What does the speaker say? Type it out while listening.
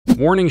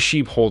Warning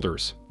SHIB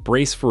holders,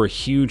 brace for a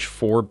huge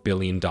 $4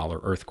 billion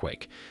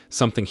earthquake.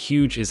 Something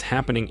huge is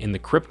happening in the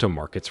crypto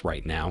markets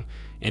right now,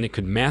 and it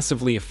could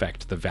massively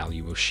affect the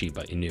value of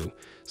Shiba Inu.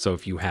 So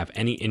if you have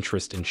any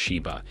interest in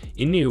Shiba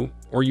Inu,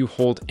 or you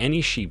hold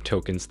any SHIB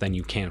tokens, then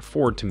you can't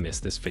afford to miss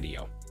this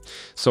video.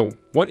 So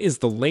what is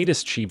the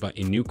latest Shiba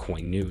Inu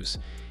coin news?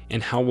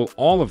 And how will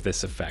all of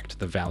this affect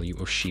the value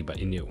of Shiba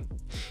Inu?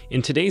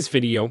 In today's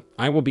video,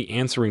 I will be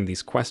answering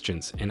these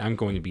questions, and I'm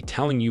going to be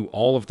telling you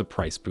all of the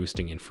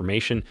price-boosting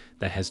information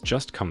that has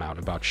just come out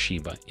about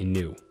Shiba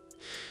Inu.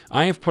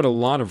 I have put a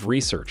lot of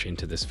research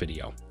into this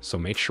video, so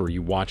make sure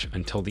you watch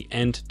until the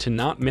end to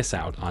not miss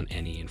out on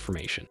any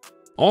information.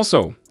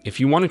 Also, if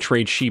you want to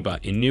trade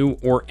Shiba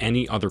Inu or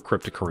any other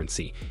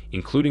cryptocurrency,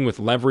 including with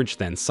leverage,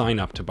 then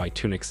sign up to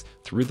BITUNIX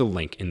through the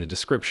link in the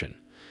description.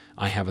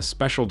 I have a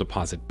special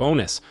deposit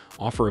bonus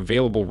offer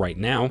available right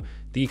now.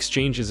 The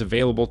exchange is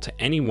available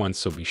to anyone,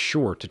 so be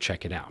sure to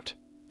check it out.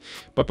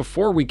 But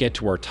before we get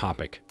to our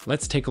topic,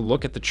 let's take a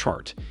look at the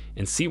chart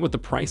and see what the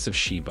price of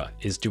Shiba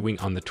is doing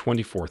on the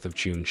 24th of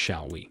June,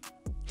 shall we?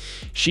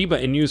 Shiba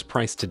Inu's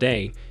price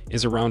today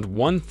is around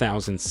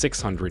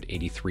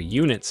 1,683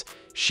 units.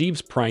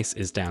 SHIB's price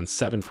is down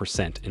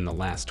 7% in the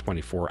last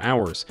 24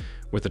 hours,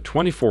 with a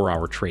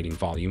 24-hour trading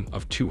volume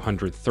of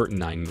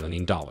 $239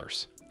 million.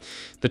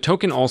 The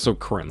token also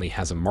currently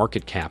has a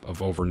market cap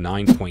of over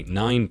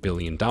 $9.9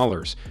 billion,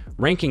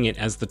 ranking it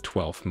as the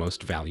 12th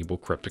most valuable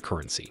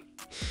cryptocurrency.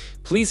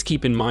 Please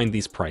keep in mind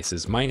these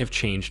prices might have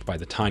changed by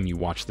the time you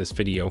watch this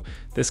video.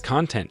 This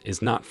content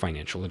is not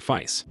financial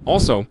advice.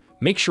 Also,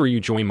 make sure you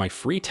join my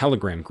free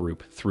Telegram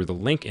group through the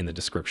link in the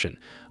description.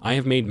 I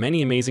have made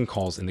many amazing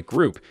calls in the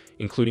group,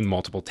 including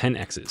multiple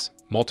 10x's,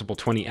 multiple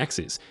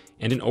 20x's,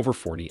 and an over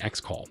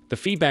 40x call. The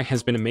feedback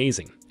has been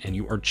amazing, and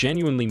you are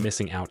genuinely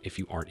missing out if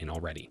you aren't in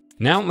already.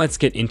 Now let's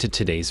get into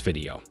today's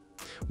video.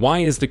 Why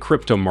is the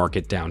crypto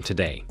market down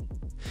today?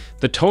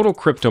 The total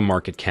crypto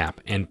market cap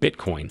and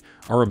Bitcoin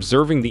are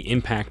observing the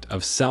impact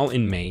of sell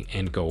in May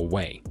and go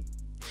away.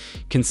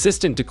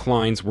 Consistent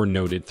declines were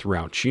noted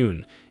throughout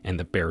June, and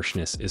the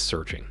bearishness is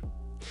surging.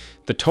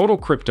 The total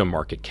crypto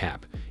market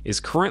cap is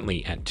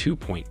currently at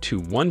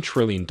 $2.21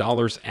 trillion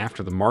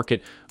after the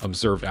market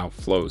observed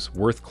outflows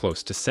worth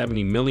close to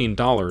 $70 million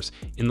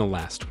in the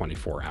last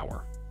 24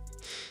 hours.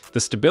 The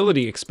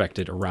stability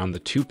expected around the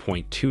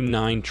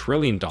 $2.29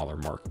 trillion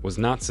mark was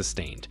not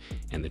sustained,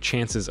 and the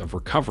chances of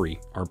recovery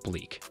are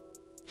bleak.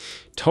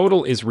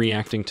 Total is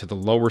reacting to the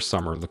lower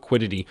summer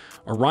liquidity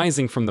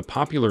arising from the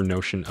popular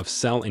notion of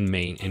sell in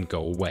May and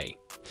go away.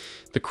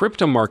 The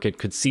crypto market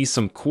could see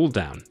some cool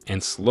down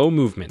and slow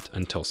movement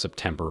until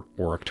September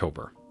or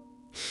October.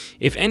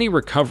 If any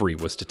recovery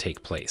was to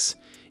take place,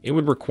 it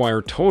would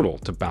require Total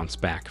to bounce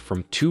back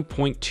from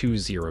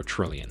 $2.20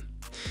 trillion.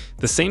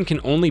 The same can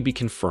only be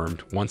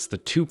confirmed once the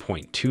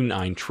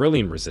 $2.29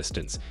 trillion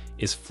resistance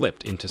is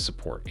flipped into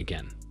support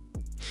again.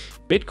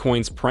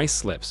 Bitcoin's price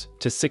slips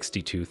to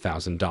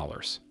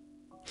 $62,000.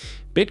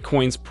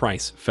 Bitcoin's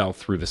price fell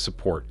through the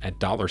support at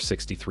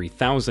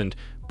 $63,000,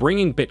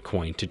 bringing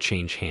Bitcoin to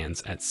change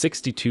hands at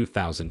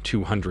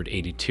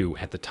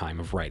 $62,282 at the time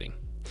of writing.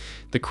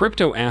 The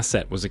crypto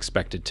asset was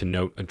expected to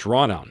note a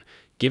drawdown,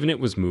 given it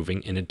was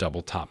moving in a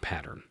double top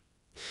pattern.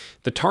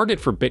 The target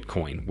for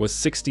Bitcoin was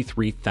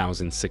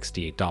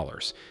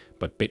 $63,068,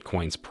 but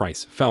Bitcoin's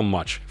price fell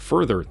much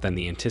further than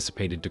the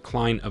anticipated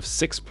decline of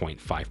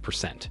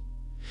 6.5%.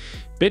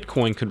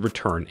 Bitcoin could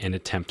return and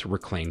attempt to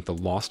reclaim the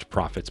lost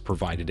profits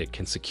provided it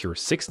can secure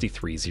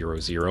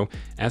 $63,000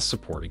 as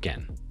support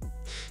again.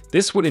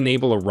 This would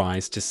enable a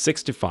rise to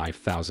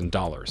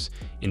 $65,000,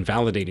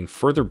 invalidating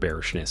further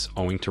bearishness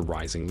owing to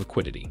rising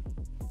liquidity.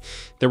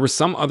 There was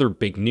some other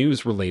big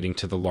news relating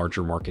to the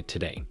larger market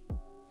today.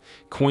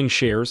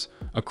 CoinShares,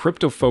 a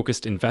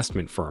crypto-focused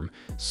investment firm,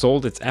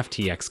 sold its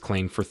FTX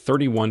claim for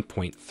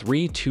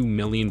 £31.32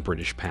 million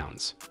British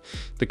pounds.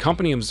 The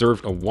company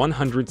observed a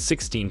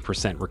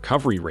 116%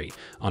 recovery rate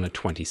on a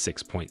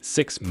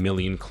 £26.6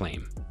 million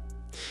claim.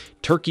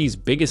 Turkey's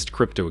biggest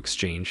crypto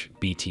exchange,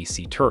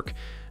 BTC Turk,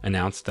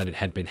 announced that it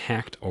had been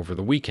hacked over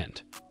the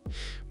weekend.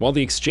 While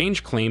the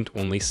exchange claimed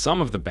only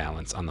some of the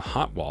balance on the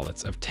hot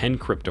wallets of 10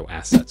 crypto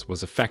assets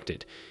was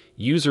affected,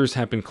 users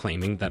have been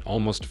claiming that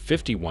almost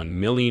 €51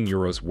 million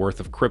worth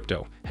of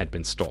crypto had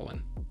been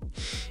stolen.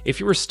 If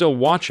you are still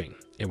watching,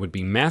 it would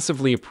be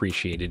massively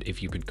appreciated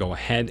if you could go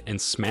ahead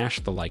and smash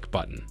the like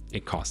button.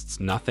 It costs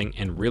nothing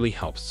and really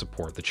helps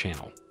support the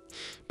channel.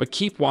 But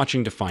keep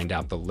watching to find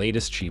out the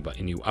latest Shiba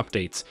Inu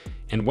updates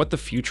and what the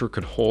future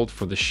could hold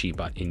for the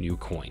Shiba Inu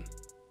coin.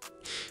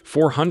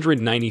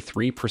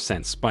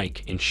 493%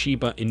 spike in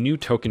Shiba Inu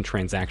token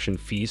transaction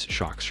fees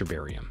shocks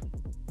Shibarium.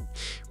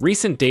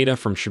 Recent data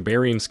from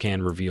Shibarium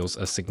Scan reveals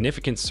a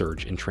significant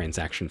surge in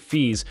transaction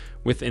fees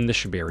within the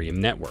Shibarium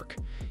network,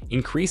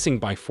 increasing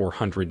by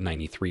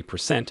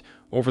 493%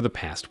 over the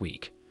past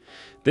week.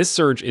 This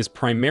surge is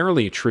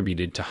primarily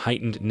attributed to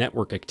heightened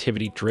network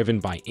activity driven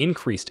by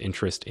increased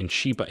interest in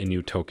Shiba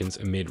Inu tokens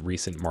amid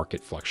recent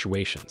market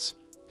fluctuations.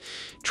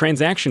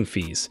 Transaction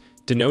fees,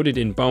 Denoted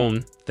in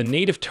BONE, the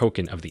native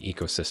token of the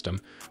ecosystem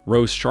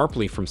rose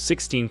sharply from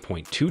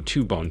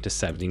 16.22 BONE to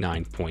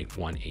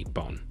 79.18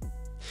 BONE.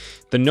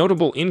 The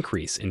notable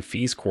increase in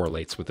fees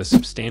correlates with a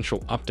substantial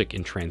uptick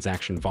in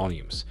transaction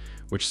volumes,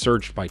 which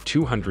surged by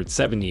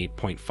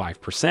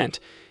 278.5%,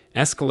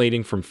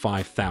 escalating from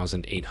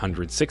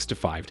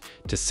 5,865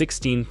 to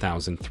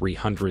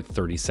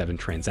 16,337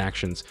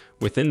 transactions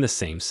within the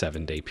same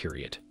 7-day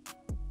period.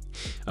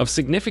 Of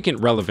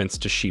significant relevance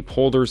to SHIB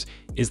holders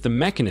is the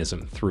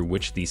mechanism through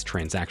which these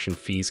transaction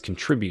fees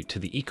contribute to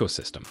the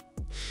ecosystem.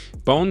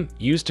 BONE,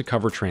 used to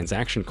cover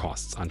transaction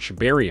costs on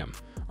Shibarium,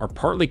 are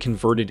partly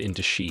converted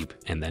into SHIB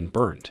and then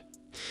burned.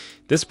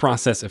 This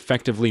process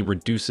effectively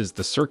reduces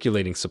the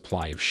circulating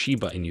supply of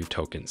Shiba Inu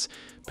tokens,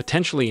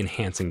 potentially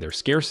enhancing their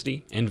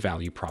scarcity and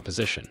value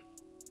proposition.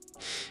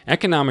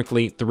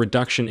 Economically, the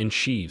reduction in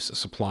SHIB's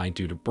supply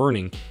due to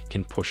burning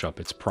can push up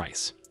its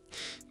price.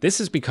 This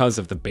is because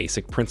of the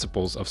basic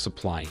principles of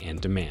supply and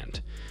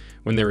demand.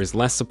 When there is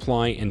less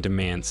supply and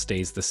demand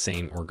stays the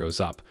same or goes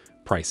up,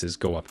 prices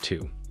go up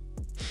too.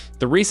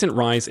 The recent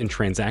rise in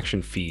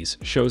transaction fees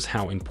shows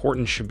how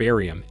important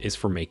Shibarium is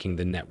for making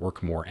the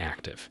network more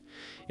active.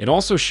 It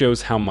also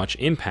shows how much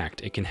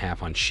impact it can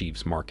have on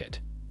SHIB's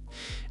market.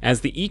 As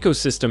the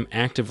ecosystem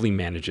actively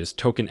manages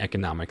token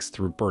economics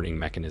through burning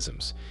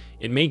mechanisms,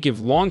 it may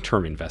give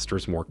long-term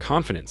investors more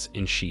confidence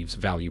in SHIB's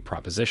value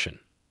proposition.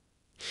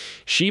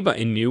 Shiba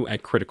Inu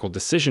at critical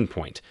decision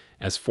point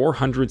as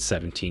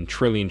 417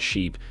 trillion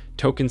SHIB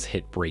tokens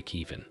hit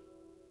break-even.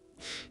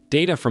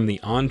 Data from the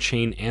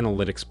on-chain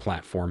analytics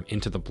platform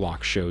Into the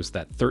Block shows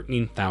that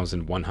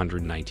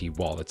 13,190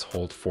 wallets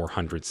hold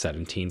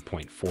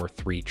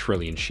 417.43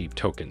 trillion SHIB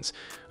tokens,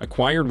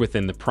 acquired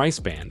within the price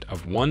band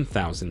of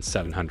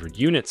 1,700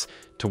 units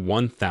to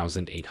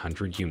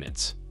 1,800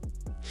 units.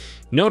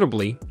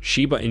 Notably,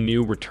 Shiba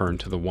Inu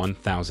returned to the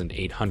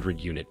 1,800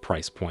 unit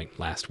price point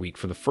last week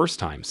for the first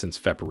time since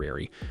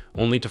February,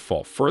 only to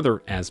fall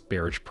further as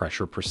bearish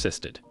pressure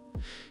persisted.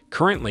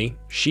 Currently,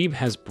 SHIB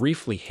has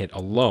briefly hit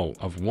a low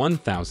of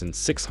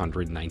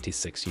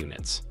 1,696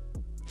 units.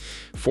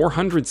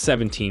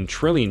 417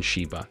 trillion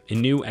Shiba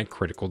Inu at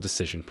critical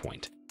decision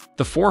point.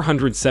 The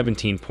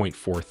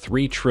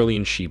 417.43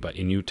 trillion Shiba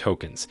Inu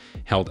tokens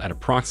held at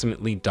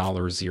approximately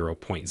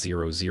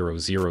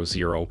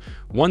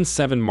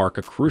 $0.000017 mark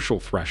a crucial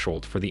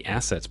threshold for the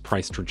asset's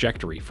price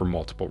trajectory for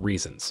multiple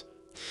reasons.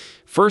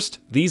 First,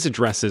 these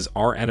addresses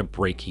are at a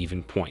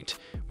break-even point,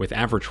 with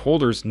average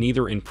holders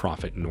neither in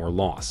profit nor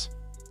loss.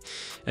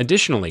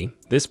 Additionally,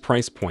 this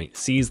price point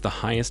sees the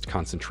highest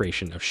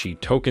concentration of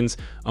SHIB tokens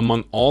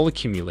among all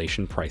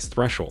accumulation price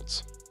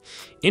thresholds.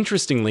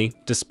 Interestingly,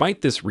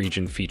 despite this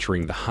region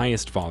featuring the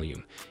highest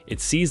volume, it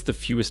sees the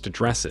fewest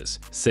addresses,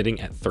 sitting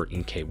at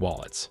 13K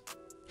wallets.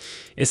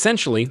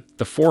 Essentially,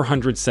 the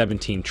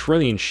 417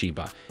 trillion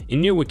Shiba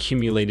Inu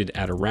accumulated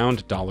at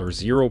around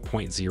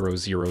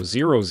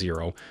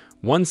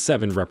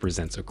 $0.000017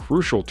 represents a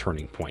crucial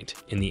turning point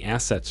in the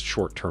asset's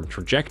short-term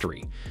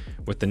trajectory,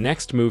 with the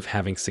next move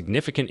having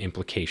significant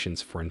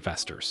implications for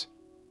investors.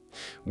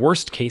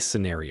 Worst-case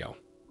scenario.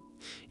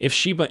 If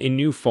Shiba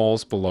Inu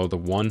falls below the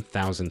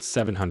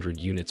 1,700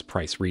 units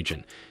price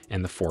region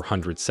and the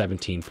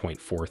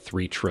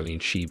 417.43 trillion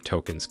SHIB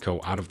tokens go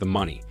out of the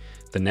money,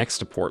 the next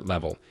support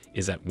level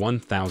is at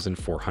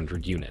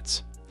 1,400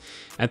 units.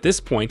 At this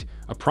point,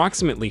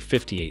 approximately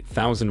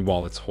 58,000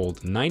 wallets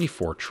hold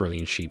 94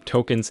 trillion SHIB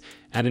tokens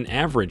at an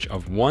average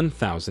of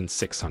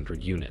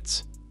 1,600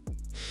 units.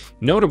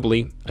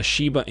 Notably, a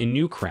Shiba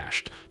Inu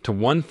crashed to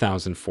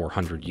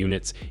 1,400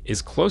 units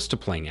is close to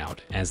playing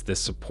out, as this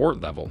support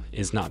level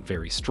is not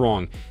very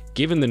strong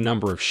given the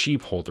number of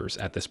SHIB holders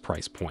at this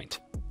price point.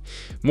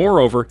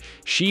 Moreover,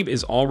 SHIB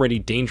is already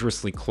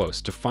dangerously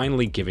close to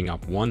finally giving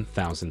up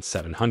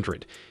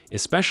 1,700,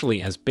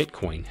 especially as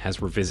Bitcoin has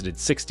revisited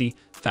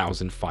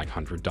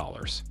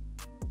 $60,500.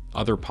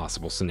 Other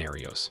possible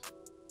scenarios.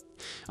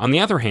 On the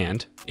other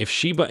hand, if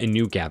Shiba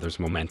Inu gathers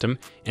momentum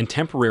and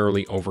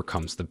temporarily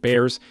overcomes the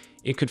bears,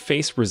 it could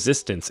face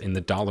resistance in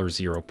the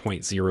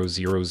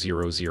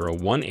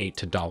 $0.000018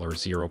 to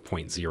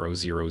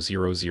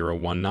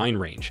 $0.000019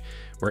 range,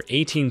 where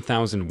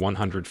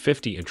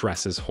 18,150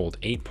 addresses hold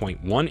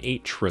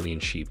 8.18 trillion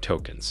SHIB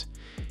tokens.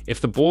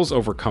 If the bulls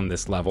overcome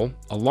this level,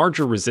 a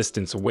larger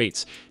resistance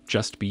awaits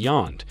just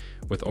beyond,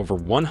 with over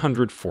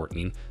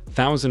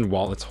 114,000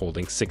 wallets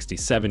holding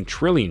 67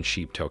 trillion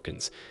SHIB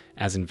tokens,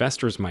 as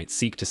investors might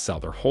seek to sell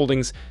their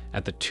holdings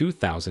at the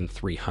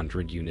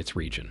 2,300 units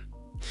region.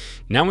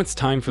 Now it's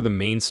time for the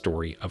main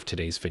story of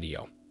today's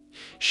video.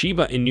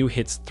 Shiba Inu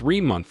hits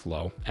 3-month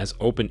low as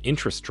open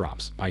interest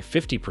drops by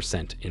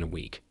 50% in a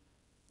week.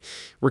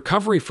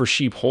 Recovery for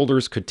SHIB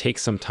holders could take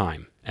some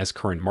time, as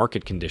current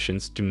market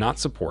conditions do not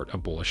support a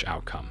bullish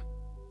outcome.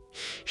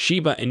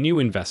 Shiba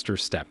Inu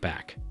investors step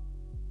back.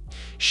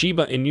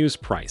 Shiba Inu's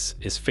price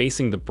is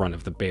facing the brunt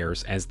of the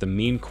bears as the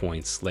meme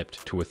coin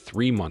slipped to a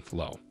 3-month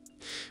low.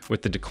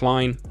 With the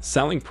decline,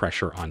 selling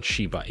pressure on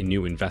Shiba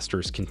Inu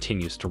investors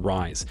continues to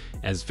rise,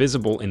 as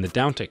visible in the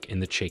downtick in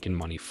the Chaikin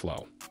money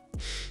flow.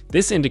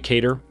 This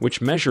indicator,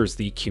 which measures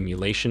the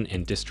accumulation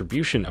and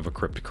distribution of a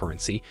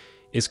cryptocurrency,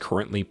 is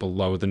currently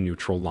below the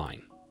neutral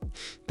line.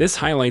 This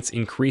highlights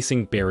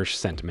increasing bearish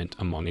sentiment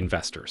among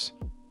investors.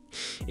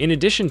 In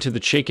addition to the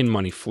Chaikin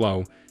money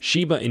flow,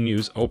 Shiba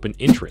Inu's open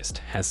interest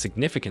has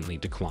significantly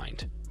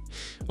declined.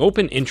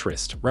 Open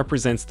interest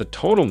represents the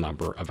total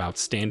number of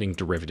outstanding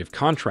derivative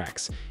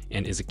contracts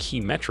and is a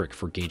key metric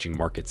for gauging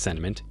market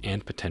sentiment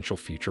and potential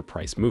future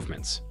price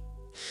movements.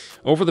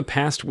 Over the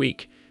past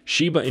week,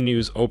 Shiba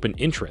Inu's open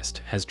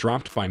interest has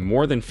dropped by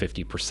more than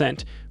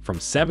 50%, from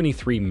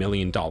 $73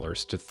 million to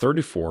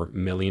 $34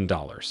 million.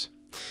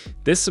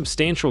 This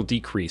substantial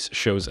decrease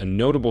shows a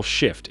notable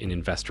shift in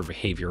investor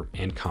behavior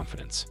and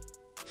confidence.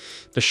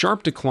 The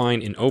sharp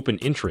decline in open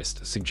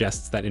interest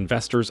suggests that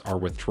investors are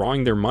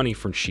withdrawing their money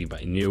from Shiba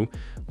Inu,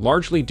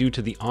 largely due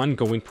to the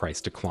ongoing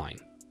price decline.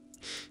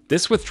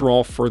 This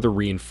withdrawal further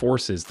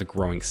reinforces the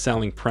growing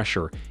selling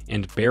pressure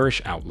and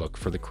bearish outlook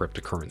for the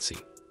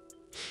cryptocurrency.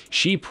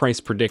 SHIB price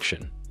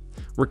prediction.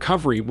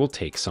 Recovery will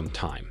take some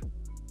time.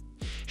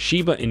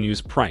 Shiba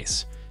Inu's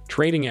price,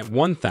 trading at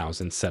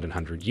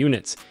 1,700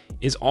 units,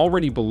 is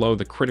already below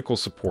the critical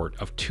support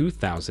of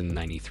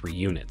 2,093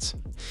 units.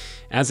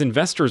 As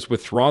investors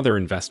withdraw their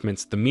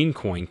investments, the meme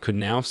coin could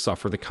now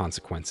suffer the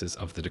consequences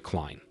of the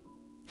decline.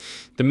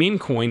 The meme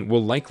coin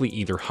will likely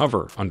either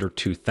hover under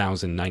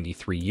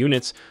 2,093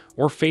 units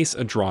or face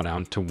a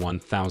drawdown to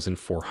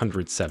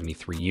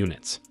 1,473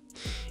 units.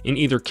 In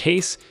either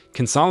case,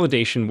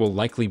 consolidation will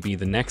likely be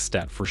the next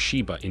step for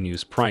Shiba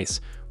Inu's price,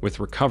 with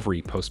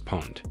recovery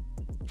postponed.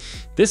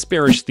 This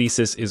bearish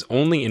thesis is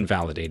only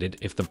invalidated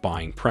if the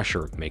buying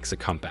pressure makes a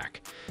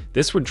comeback.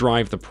 This would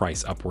drive the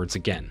price upwards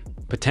again,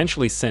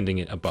 potentially sending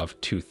it above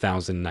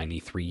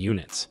 2,093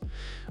 units.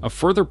 A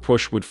further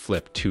push would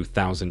flip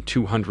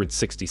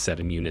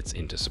 2,267 units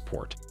into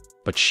support.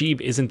 But SHIB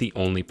isn't the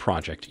only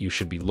project you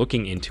should be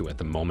looking into at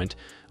the moment.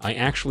 I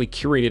actually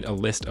curated a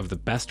list of the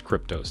best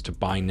cryptos to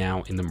buy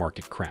now in the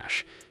market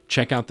crash.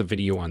 Check out the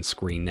video on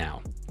screen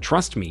now.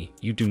 Trust me,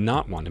 you do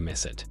not want to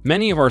miss it.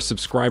 Many of our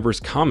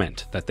subscribers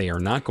comment that they are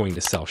not going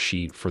to sell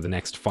SHIB for the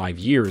next 5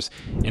 years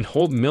and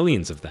hold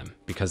millions of them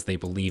because they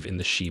believe in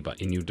the Shiba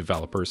Inu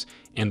developers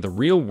and the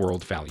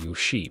real-world value of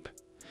SHIB.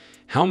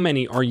 How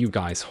many are you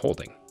guys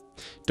holding?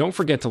 Don't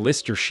forget to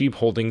list your SHIB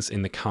holdings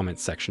in the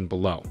comments section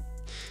below.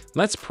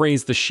 Let's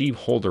praise the SHIB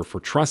holder for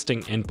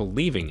trusting and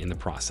believing in the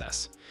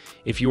process.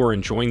 If you are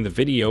enjoying the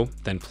video,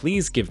 then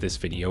please give this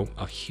video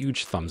a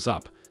huge thumbs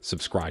up,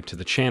 subscribe to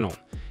the channel,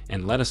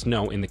 and let us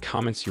know in the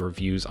comments your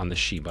views on the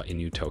Shiba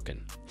Inu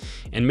token.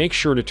 And make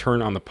sure to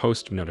turn on the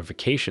post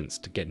notifications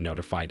to get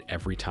notified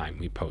every time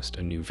we post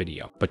a new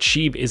video. But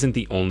SHIB isn't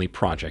the only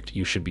project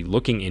you should be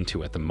looking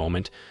into at the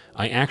moment.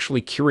 I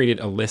actually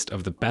curated a list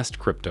of the best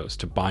cryptos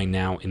to buy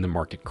now in the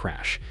market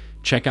crash.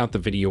 Check out the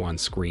video on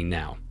screen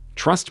now.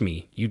 Trust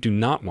me, you do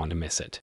not want to miss it.